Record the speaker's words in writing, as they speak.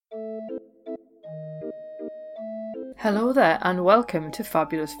Hello there and welcome to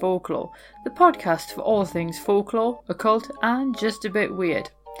Fabulous Folklore, the podcast for all things folklore, occult and just a bit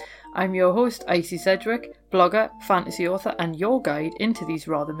weird. I'm your host Icy Sedgwick, blogger, fantasy author and your guide into these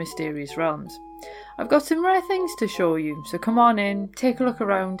rather mysterious realms. I've got some rare things to show you, so come on in, take a look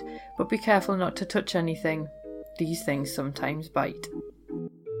around, but be careful not to touch anything. These things sometimes bite.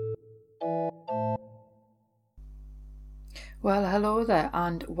 Well, hello there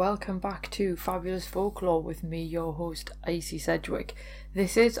and welcome back to Fabulous Folklore with me, your host, Icy Sedgwick.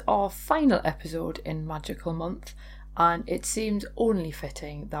 This is our final episode in Magical Month and it seems only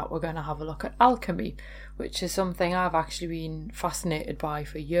fitting that we're going to have a look at alchemy, which is something I've actually been fascinated by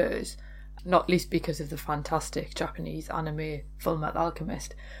for years. Not least because of the fantastic Japanese anime Fullmetal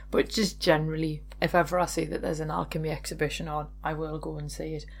Alchemist, but just generally, if ever I see that there's an alchemy exhibition on, I will go and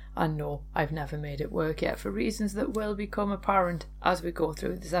see it. And no, I've never made it work yet for reasons that will become apparent as we go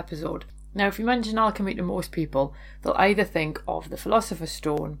through this episode. Now, if you mention alchemy to most people, they'll either think of the Philosopher's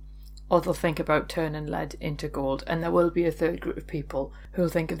Stone or they'll think about turning lead into gold, and there will be a third group of people who'll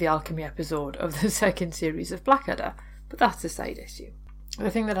think of the alchemy episode of the second series of Blackadder, but that's a side issue. The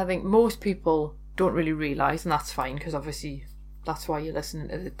thing that I think most people don't really realise, and that's fine because obviously that's why you're listening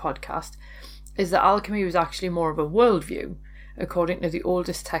to the podcast, is that alchemy was actually more of a worldview according to the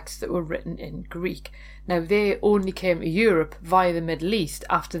oldest texts that were written in Greek. Now they only came to Europe via the Middle East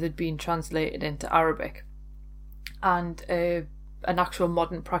after they'd been translated into Arabic. And an actual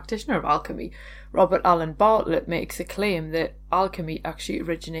modern practitioner of alchemy, Robert Allen Bartlett, makes a claim that alchemy actually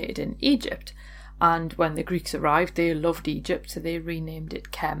originated in Egypt. And when the Greeks arrived, they loved Egypt, so they renamed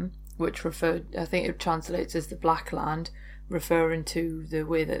it Chem, which referred, I think it translates as the Black Land, referring to the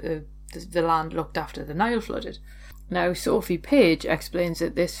way that the land looked after the Nile flooded. Now, Sophie Page explains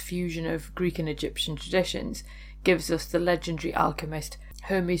that this fusion of Greek and Egyptian traditions gives us the legendary alchemist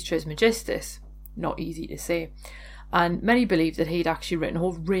Hermes Trismegistus, not easy to say, and many believe that he'd actually written a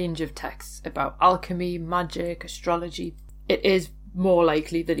whole range of texts about alchemy, magic, astrology. It is more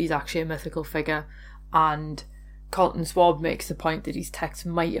likely that he's actually a mythical figure, and Carlton Swab makes the point that his texts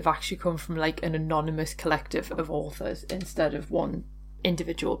might have actually come from like an anonymous collective of authors instead of one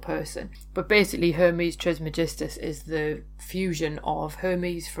individual person. But basically Hermes Trismegistus is the fusion of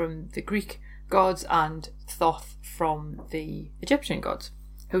Hermes from the Greek gods and Thoth from the Egyptian gods,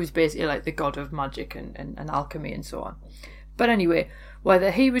 who's basically like the god of magic and alchemy and so on. But anyway,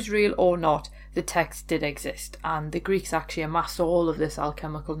 whether he was real or not, the text did exist, and the Greeks actually amassed all of this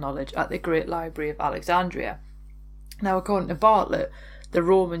alchemical knowledge at the Great Library of Alexandria. Now, according to Bartlett, the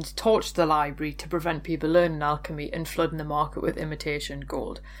Romans torched the library to prevent people learning alchemy and flooding the market with imitation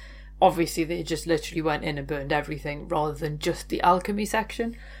gold. Obviously, they just literally went in and burned everything rather than just the alchemy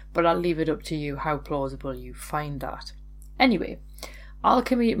section, but I'll leave it up to you how plausible you find that. Anyway,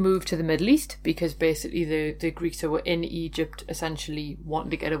 alchemy moved to the Middle East because basically the Greeks who were in Egypt essentially wanted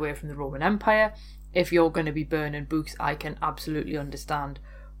to get away from the Roman Empire. If you're going to be burning books, I can absolutely understand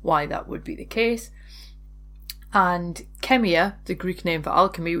why that would be the case. And chemia, the Greek name for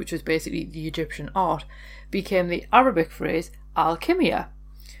alchemy, which was basically the Egyptian art, became the Arabic phrase alchemia.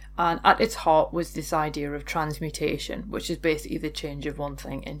 And at its heart was this idea of transmutation, which is basically the change of one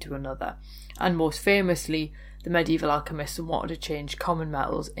thing into another. And most famously, the medieval alchemists wanted to change common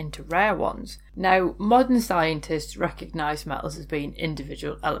metals into rare ones. Now, modern scientists recognise metals as being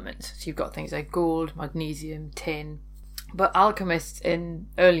individual elements. So you've got things like gold, magnesium, tin. But alchemists in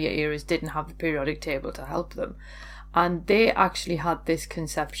earlier eras didn't have the periodic table to help them. And they actually had this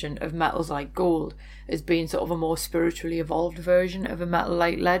conception of metals like gold as being sort of a more spiritually evolved version of a metal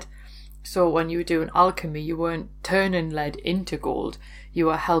like lead. So when you were doing alchemy, you weren't turning lead into gold, you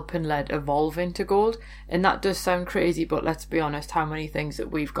were helping lead evolve into gold. And that does sound crazy, but let's be honest, how many things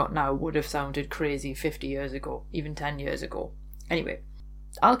that we've got now would have sounded crazy 50 years ago, even 10 years ago. Anyway,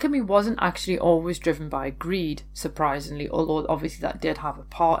 alchemy wasn't actually always driven by greed, surprisingly, although obviously that did have a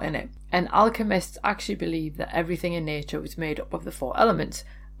part in it. And alchemists actually believed that everything in nature was made up of the four elements: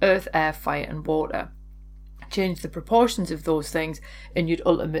 earth, air, fire and water. Change the proportions of those things and you'd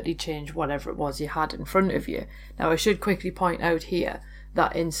ultimately change whatever it was you had in front of you. Now, I should quickly point out here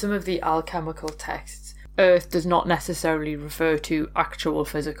that in some of the alchemical texts, earth does not necessarily refer to actual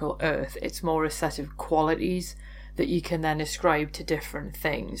physical earth. It's more a set of qualities that you can then ascribe to different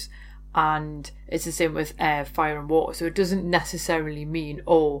things. And it's the same with air, fire and water. So it doesn't necessarily mean,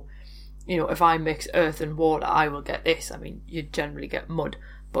 if I mix earth and water, I will get this. I mean, you generally get mud.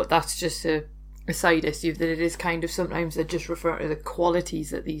 But that's just a side issue, that it is kind of sometimes they just refer to the qualities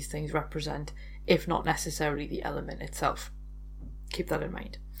that these things represent, if not necessarily the element itself. Keep that in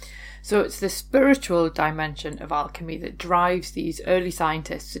mind. So it's the spiritual dimension of alchemy that drives these early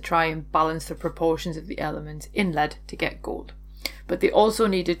scientists to try and balance the proportions of the elements in lead to get gold. But they also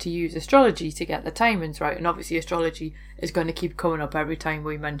needed to use astrology to get the timings right, and obviously astrology is going to keep coming up every time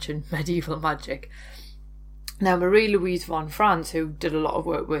we mention medieval magic. Now, Marie-Louise von Franz, who did a lot of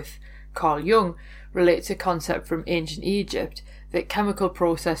work with Carl Jung, relates a concept from ancient Egypt that chemical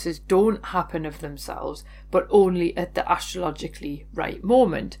processes don't happen of themselves, but only at the astrologically right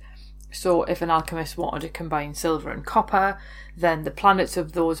moment. So if an alchemist wanted to combine silver and copper, then the planets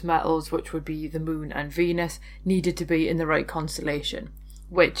of those metals, which would be the moon and Venus, needed to be in the right constellation,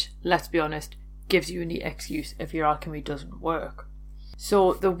 which, let's be honest, gives you a neat excuse if your alchemy doesn't work.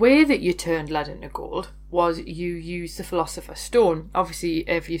 So the way that you turned lead into gold was you used the Philosopher's Stone. Obviously,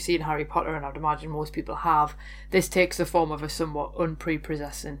 if you've seen Harry Potter, and I'd imagine most people have, this takes the form of a somewhat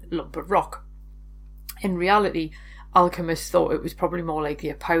unprepossessing lump of rock. In reality, alchemists thought it was probably more likely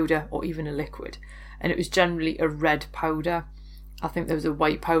a powder or even a liquid, and it was generally a red powder. I think there was a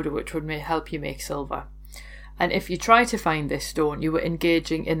white powder which would help you make silver. And if you try to find this stone, you were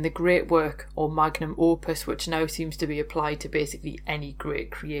engaging in the great work or magnum opus, which now seems to be applied to basically any great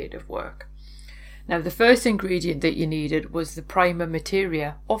creative work. Now, the first ingredient that you needed was the prima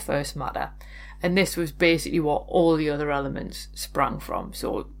materia, or first matter, and this was basically what all the other elements sprang from,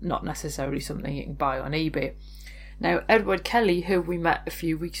 so not necessarily something you can buy on eBay. Now, Edward Kelly, who we met a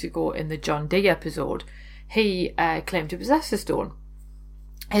few weeks ago in the John Dee episode, he claimed to possess the stone.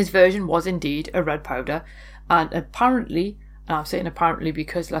 His version was indeed a red powder, and apparently, and I'm saying apparently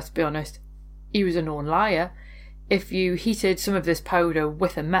because, let's be honest, he was a known liar, if you heated some of this powder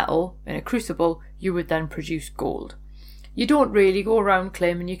with a metal in a crucible, you would then produce gold. You don't really go around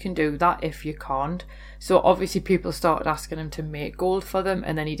claiming you can do that if you can't, so obviously people started asking him to make gold for them,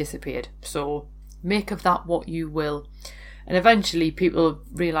 and then he disappeared. So make of that what you will. And eventually people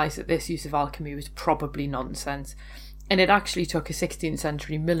realised that this use of alchemy was probably nonsense, and it actually took a 16th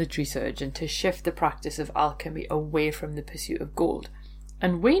century military surgeon to shift the practice of alchemy away from the pursuit of gold.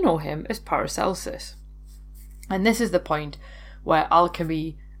 And we know him as Paracelsus. And this is the point where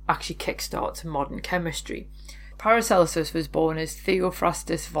alchemy actually kickstarts modern chemistry. Paracelsus was born as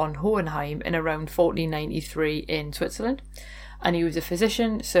Theophrastus von Hohenheim in around 1493 in Switzerland, and he was a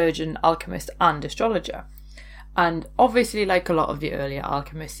physician, surgeon, alchemist and astrologer. And obviously, like a lot of the earlier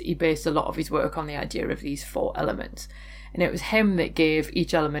alchemists, he based a lot of his work on the idea of these four elements. And it was him that gave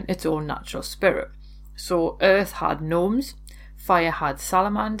each element its own natural spirit. So earth had gnomes, fire had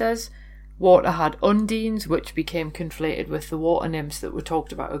salamanders, water had undines, which became conflated with the water nymphs that were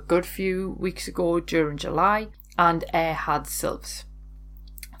talked about a good few weeks ago during July, and air had sylphs.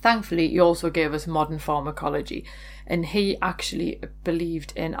 Thankfully, he also gave us modern pharmacology, and he actually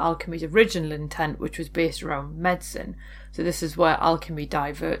believed in alchemy's original intent, which was based around medicine. So this is where alchemy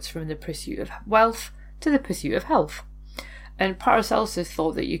diverts from the pursuit of wealth to the pursuit of health. And Paracelsus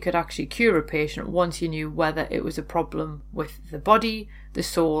thought that you could actually cure a patient once you knew whether it was a problem with the body, the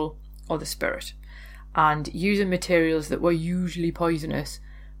soul, or the spirit. And using materials that were usually poisonous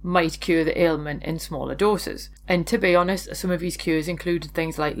might cure the ailment in smaller doses. And to be honest, some of these cures included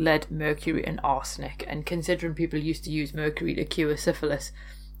things like lead, mercury and arsenic. And considering people used to use mercury to cure syphilis,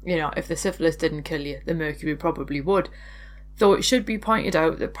 if the syphilis didn't kill you, the mercury probably would. Though it should be pointed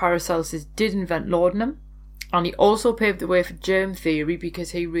out that Paracelsus did invent laudanum, and he also paved the way for germ theory because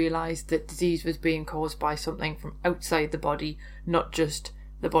he realised that disease was being caused by something from outside the body, not just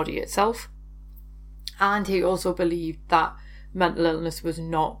the body itself. And he also believed that mental illness was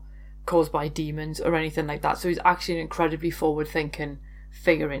not caused by demons or anything like that. So he's actually an incredibly forward-thinking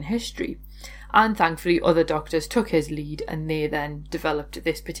figure in history. And thankfully other doctors took his lead, and they then developed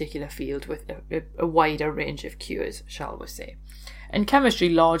this particular field with a wider range of cures, shall we say. And chemistry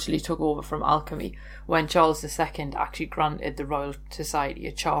largely took over from alchemy when Charles II actually granted the Royal Society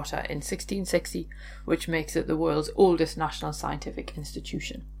a charter in 1660, which makes it the world's oldest national scientific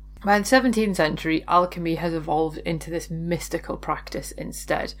institution. By the 17th century, alchemy has evolved into this mystical practice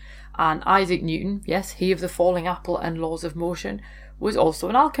instead. And Isaac Newton, yes, he of the falling apple and laws of motion, was also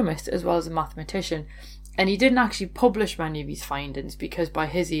an alchemist as well as a mathematician. And he didn't actually publish many of his findings because by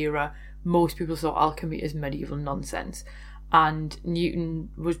his era, most people saw alchemy as medieval nonsense. And Newton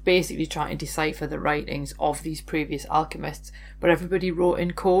was basically trying to decipher the writings of these previous alchemists, but everybody wrote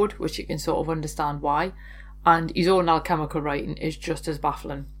in code, which you can sort of understand why. And his own alchemical writing is just as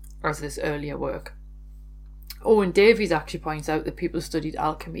baffling as this earlier work. Owen Davies actually points out that people studied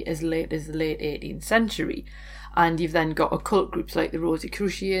alchemy as late as the late 18th century, and you've then got occult groups like the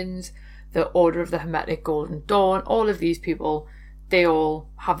Rosicrucians, the Order of the Hermetic Golden Dawn. All of these people, they all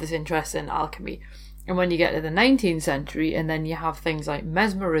have this interest in alchemy. And when you get to the 19th century, and then you have things like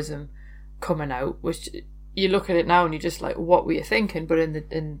mesmerism coming out, which you look at it now and you're just like, what were you thinking? But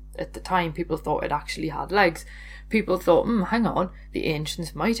at the time, people thought it actually had legs. People thought, hang on, the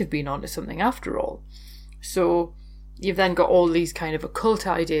ancients might have been onto something after all. So you've then got all these kind of occult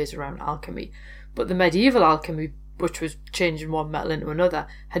ideas around alchemy. But the medieval alchemy, which was changing one metal into another,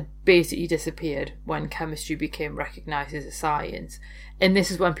 had basically disappeared when chemistry became recognised as a science. And this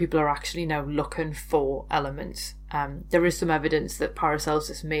is when people are actually now looking for elements. There is some evidence that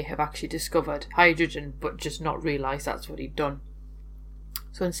Paracelsus may have actually discovered hydrogen, but just not realised that's what he'd done.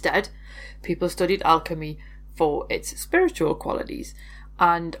 So instead, people studied alchemy for its spiritual qualities.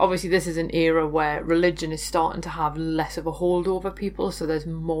 And obviously this is an era where religion is starting to have less of a hold over people, so there's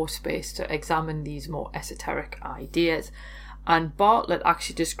more space to examine these more esoteric ideas. And Bartlett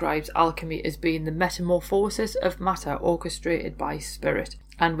actually describes alchemy as being the metamorphosis of matter orchestrated by spirit.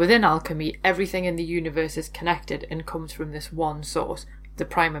 And within alchemy, everything in the universe is connected and comes from this one source, the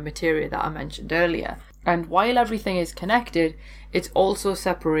prima materia that I mentioned earlier. And while everything is connected, it's also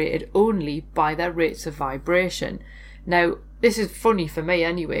separated only by their rates of vibration. Now, this is funny for me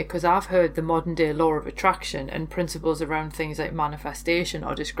anyway, because I've heard the modern day law of attraction and principles around things like manifestation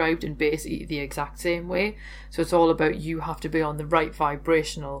are described in basically the exact same way. So it's all about you have to be on the right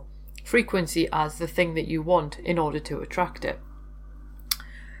vibrational frequency as the thing that you want in order to attract it.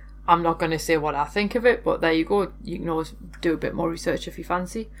 I'm not going to say what I think of it, but there you go. You can always do a bit more research if you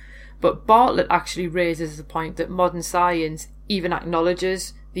fancy. But Bartlett actually raises the point that modern science even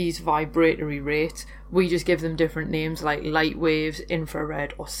acknowledges these vibratory rates. We just give them different names like light waves,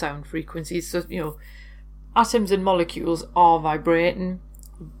 infrared or sound frequencies. So, atoms and molecules are vibrating.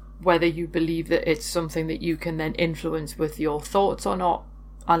 Whether you believe that it's something that you can then influence with your thoughts or not,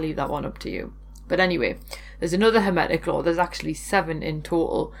 I'll leave that one up to you. But anyway, there's another Hermetic law, there's actually 7 in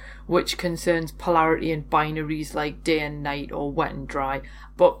total, which concerns polarity and binaries like day and night or wet and dry.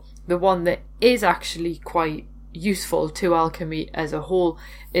 But the one that is actually quite useful to alchemy as a whole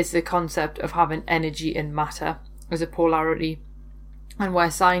is the concept of having energy and matter as a polarity. And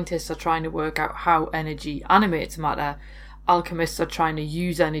where scientists are trying to work out how energy animates matter, alchemists are trying to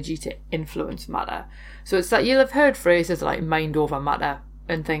use energy to influence matter. So it's that you'll have heard phrases like mind over matter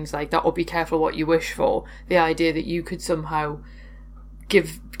and things like that, or be careful what you wish for. The idea that you could somehow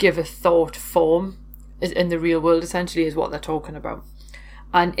give a thought form in the real world essentially is what they're talking about.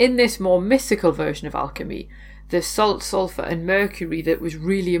 And in this more mystical version of alchemy, the salt, sulfur and mercury that was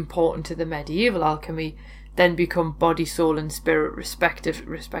really important to the medieval alchemy then become body, soul and spirit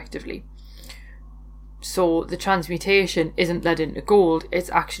respectively. So the transmutation isn't led into gold, it's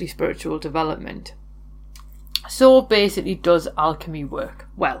actually spiritual development. So basically, does alchemy work?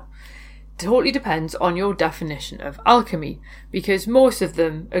 Well, it totally depends on your definition of alchemy, because most of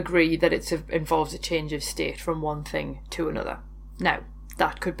them agree that it involves a change of state from one thing to another. Now,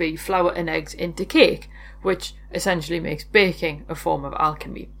 that could be flour and eggs into cake, which essentially makes baking a form of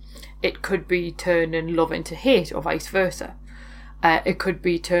alchemy. It could be turning love into hate or vice versa. It could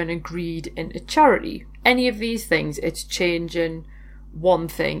be turning greed into charity. Any of these things, it's changing one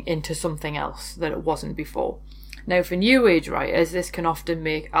thing into something else that it wasn't before. Now, for New Age writers, this can often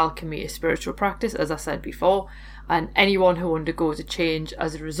make alchemy a spiritual practice, as I said before, and anyone who undergoes a change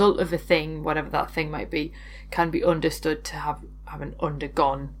as a result of a thing, whatever that thing might be, can be understood to have having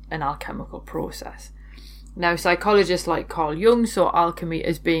undergone an alchemical process. Now, psychologists like Carl Jung saw alchemy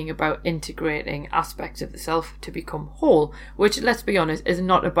as being about integrating aspects of the self to become whole, which, let's be honest, is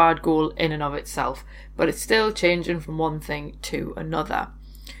not a bad goal in and of itself, but it's still changing from one thing to another.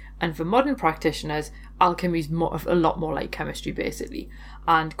 And for modern practitioners, alchemy is a lot more like chemistry, basically.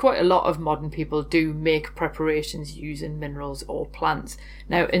 And quite a lot of modern people do make preparations using minerals or plants.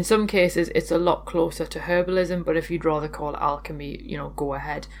 Now, in some cases, it's a lot closer to herbalism, but if you'd rather call it alchemy, go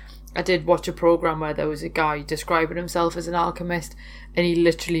ahead. I did watch a program where there was a guy describing himself as an alchemist, and he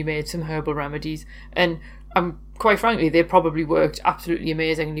literally made some herbal remedies. And quite frankly, they probably worked absolutely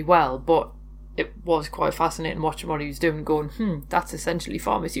amazingly well, but it was quite fascinating watching what he was doing, going, that's essentially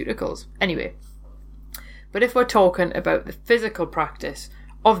pharmaceuticals. Anyway, but if we're talking about the physical practice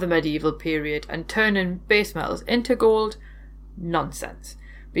of the medieval period and turning base metals into gold, nonsense.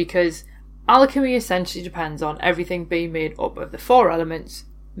 Because alchemy essentially depends on everything being made up of the 4 elements,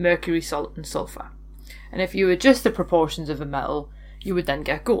 mercury, salt and sulfur. And if you adjust the proportions of a metal, you would then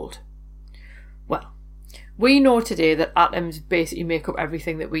get gold. Well, we know today that atoms basically make up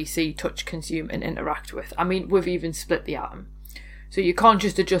everything that we see, touch, consume and interact with. I mean, we've even split the atom. So you can't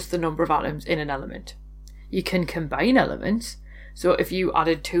just adjust the number of atoms in an element. You can combine elements. So if you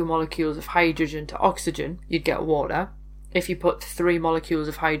added 2 molecules of hydrogen to oxygen, you'd get water. If you put 3 molecules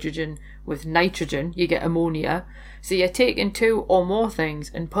of hydrogen with nitrogen, you get ammonia. So you're taking 2 or more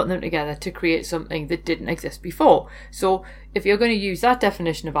things and putting them together to create something that didn't exist before. So if you're going to use that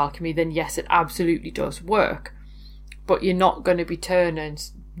definition of alchemy, then yes, it absolutely does work. But you're not going to be turning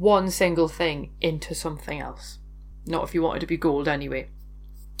one single thing into something else. Not if you want it to be gold anyway.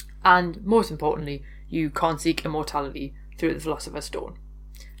 And most importantly, you can't seek immortality through the Philosopher's Stone.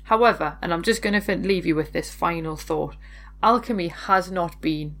 However, and I'm just going to leave you with this final thought, alchemy has not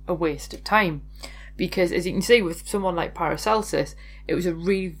been a waste of time, because as you can see with someone like Paracelsus, it was a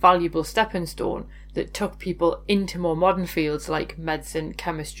really valuable stepping stone that took people into more modern fields like medicine,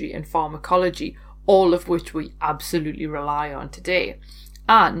 chemistry and pharmacology, all of which we absolutely rely on today.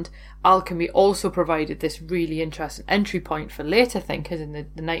 And alchemy also provided this really interesting entry point for later thinkers in the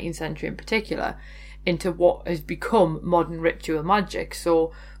 19th century in particular, into what has become modern ritual magic.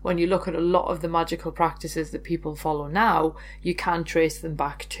 So when you look at a lot of the magical practices that people follow now, you can trace them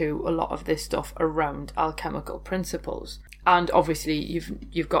back to a lot of this stuff around alchemical principles. And obviously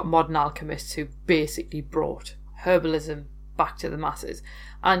you've got modern alchemists who basically brought herbalism back to the masses.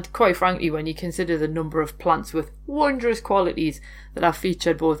 And quite frankly, when you consider the number of plants with wondrous qualities that I've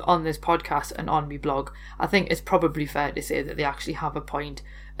featured both on this podcast and on my blog, I think it's probably fair to say that they actually have a point,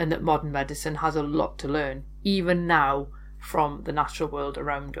 and that modern medicine has a lot to learn, even now, from the natural world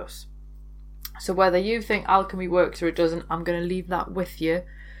around us. So whether you think alchemy works or it doesn't, I'm going to leave that with you.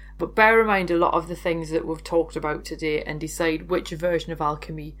 But bear in mind a lot of the things that we've talked about today and decide which version of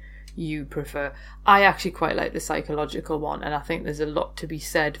alchemy you prefer. I actually quite like the psychological one, and I think there's a lot to be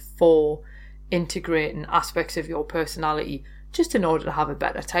said for integrating aspects of your personality just in order to have a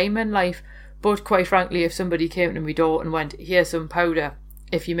better time in life. But quite frankly, if somebody came to my door and went, here's some powder,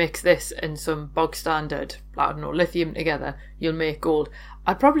 if you mix this and some bog standard, I don't know, lithium together, you'll make gold,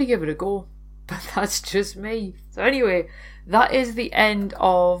 I'd probably give it a go. But that's just me. So anyway, that is the end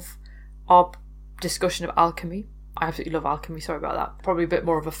of our discussion of alchemy. I absolutely love alchemy, sorry about that. Probably a bit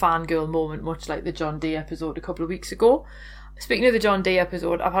more of a fangirl moment, much like the John Dee episode a couple of weeks ago. Speaking of the John Dee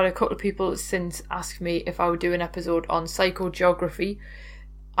episode, I've had a couple of people since ask me if I would do an episode on psychogeography.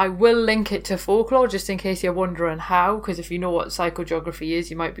 I will link it to folklore, just in case you're wondering how, because if you know what psychogeography is,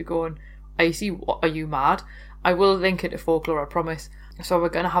 you might be going, Icy, what, are you mad? I will link it to folklore, I promise. So we're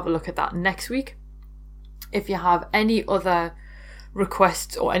going to have a look at that next week. If you have any other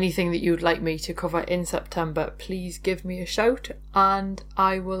requests or anything that you'd like me to cover in September, please give me a shout, and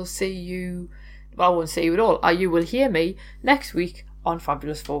I will see you, well, I won't see you at all. You will hear me next week on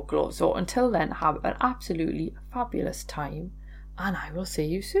Fabulous Folklore. So until then, have an absolutely fabulous time, and I will see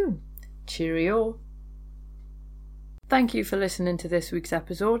you soon. Cheerio. Thank you for listening to this week's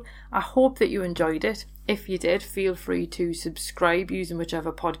episode. I hope that you enjoyed it. If you did, feel free to subscribe using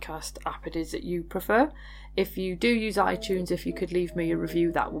whichever podcast app it is that you prefer. If you do use iTunes, if you could leave me a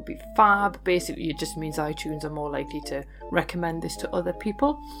review, that would be fab. Basically, it just means iTunes are more likely to recommend this to other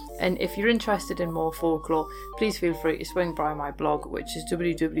people. And if you're interested in more folklore, please feel free to swing by my blog, which is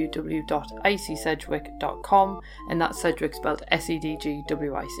www.icsedgwick.com, and that's Sedgwick spelled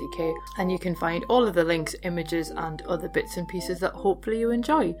Sedgwick. And you can find all of the links, images and other bits and pieces that hopefully you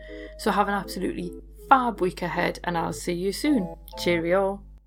enjoy. So have an absolutely fab week ahead, and I'll see you soon. Cheerio.